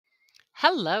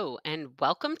Hello, and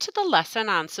welcome to the lesson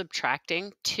on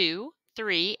subtracting 2,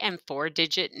 3, and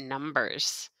 4-digit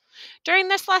numbers. During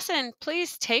this lesson,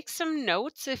 please take some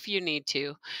notes if you need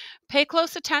to. Pay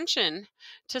close attention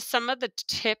to some of the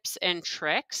tips and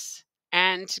tricks,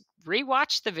 and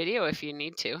rewatch the video if you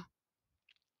need to.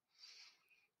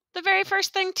 The very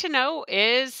first thing to know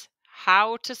is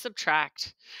how to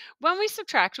subtract. When we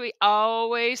subtract, we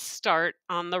always start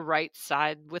on the right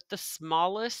side with the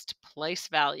smallest place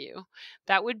value.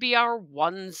 That would be our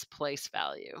ones place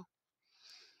value.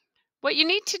 What you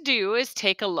need to do is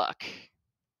take a look.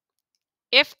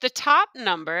 If the top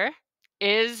number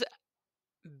is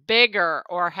bigger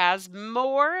or has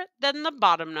more than the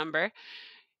bottom number,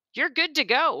 you're good to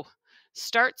go.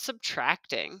 Start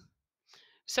subtracting.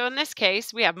 So in this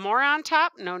case, we have more on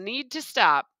top, no need to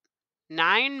stop.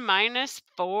 9 minus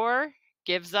 4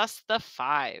 gives us the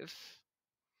 5.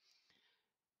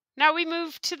 Now we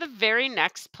move to the very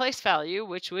next place value,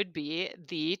 which would be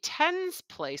the tens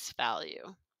place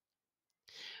value.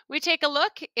 We take a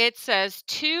look, it says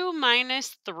 2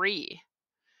 minus 3.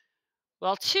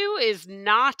 Well, 2 is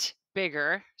not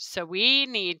bigger, so we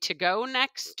need to go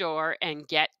next door and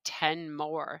get 10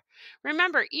 more.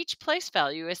 Remember, each place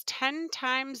value is 10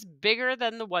 times bigger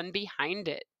than the one behind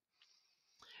it.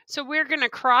 So we're going to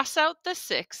cross out the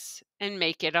 6 and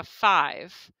make it a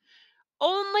 5.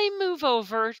 Only move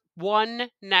over one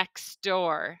next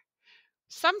door.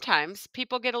 Sometimes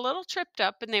people get a little tripped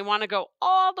up and they want to go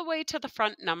all the way to the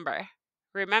front number.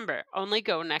 Remember, only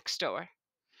go next door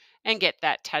and get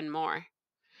that 10 more.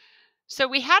 So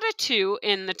we had a 2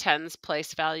 in the tens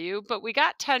place value, but we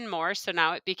got 10 more, so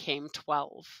now it became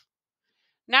 12.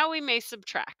 Now we may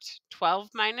subtract.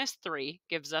 12 minus 3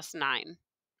 gives us 9.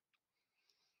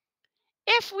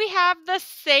 If we have the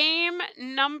same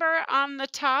number on the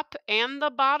top and the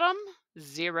bottom,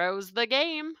 zero's the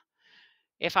game.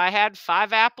 If I had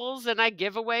 5 apples and I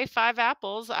give away 5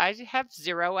 apples, I have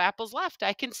 0 apples left.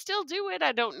 I can still do it.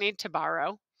 I don't need to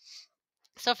borrow.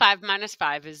 So 5 minus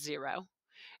 5 is 0.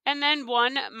 And then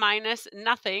 1 minus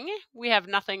nothing, we have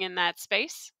nothing in that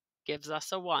space, gives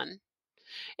us a 1.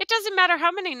 It doesn't matter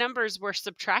how many numbers we're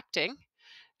subtracting,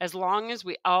 as long as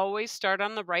we always start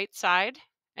on the right side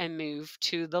and move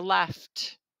to the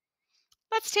left.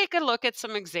 Let's take a look at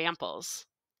some examples.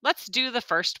 Let's do the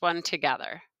first one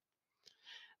together.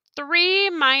 3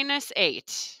 minus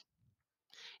 8.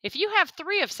 If you have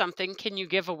 3 of something, can you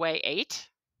give away 8?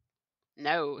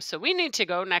 No, so we need to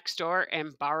go next door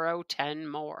and borrow 10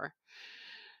 more.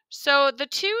 So the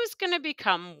 2 is going to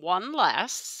become 1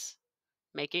 less,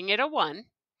 making it a 1.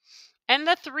 And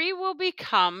the 3 will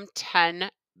become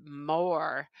 10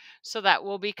 more. So that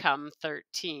will become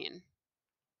 13.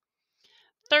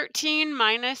 13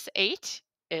 minus 8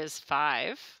 is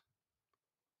 5.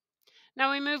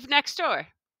 Now we move next door.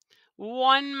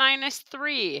 1 minus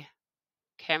 3.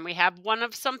 Can we have 1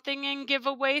 of something and give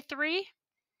away 3?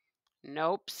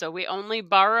 Nope, so we only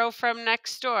borrow from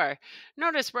next door.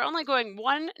 Notice we're only going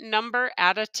one number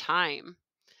at a time.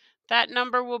 That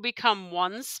number will become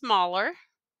 1 smaller,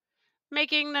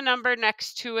 making the number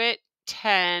next to it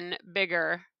 10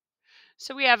 bigger.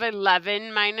 So we have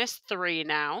 11 minus 3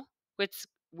 now,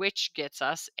 which gets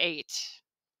us 8.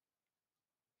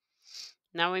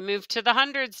 Now we move to the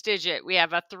hundreds digit. We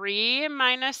have a 3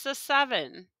 minus a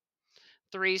 7.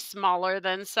 3 smaller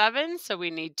than 7, so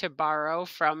we need to borrow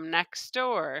from next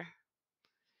door.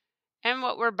 And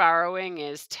what we're borrowing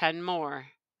is 10 more.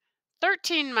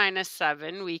 13 minus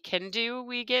 7 we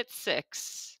get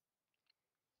 6.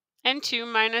 And 2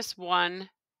 minus 1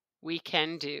 we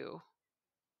can do.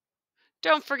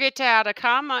 Don't forget to add a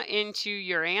comma into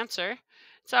your answer.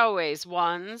 It's always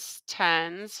ones,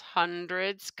 tens,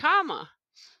 hundreds, comma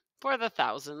for the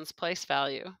thousands place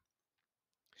value.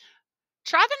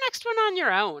 Try the next one on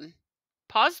your own.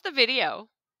 Pause the video.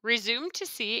 Resume to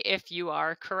see if you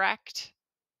are correct.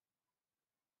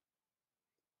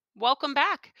 Welcome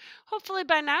back. Hopefully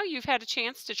by now you've had a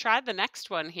chance to try the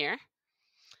next one here.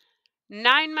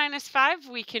 9 minus 5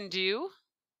 we can do.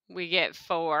 We get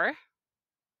 4.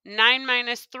 9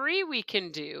 minus 3 we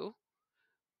can do.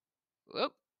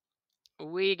 Whoop.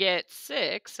 We get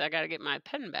 6. I got to get my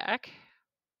pen back.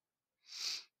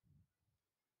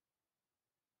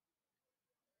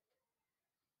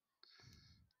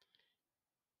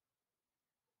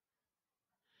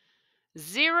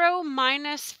 Zero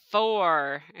minus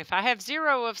 4. If I have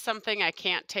 0 of something, I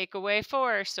can't take away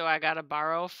 4, so I got to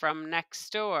borrow from next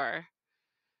door.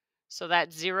 So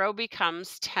that 0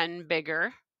 becomes 10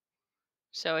 bigger.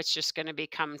 So it's just going to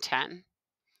become 10.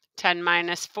 10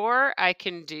 minus 4 I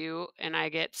can do, and I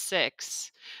get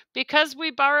 6. Because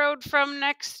we borrowed from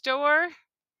next door,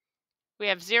 We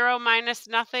have 0 minus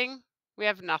nothing. We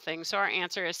have nothing. So our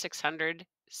answer is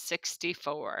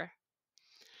 664.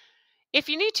 If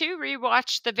you need to,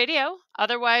 rewatch the video.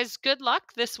 Otherwise, good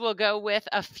luck. This will go with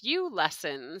a few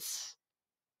lessons.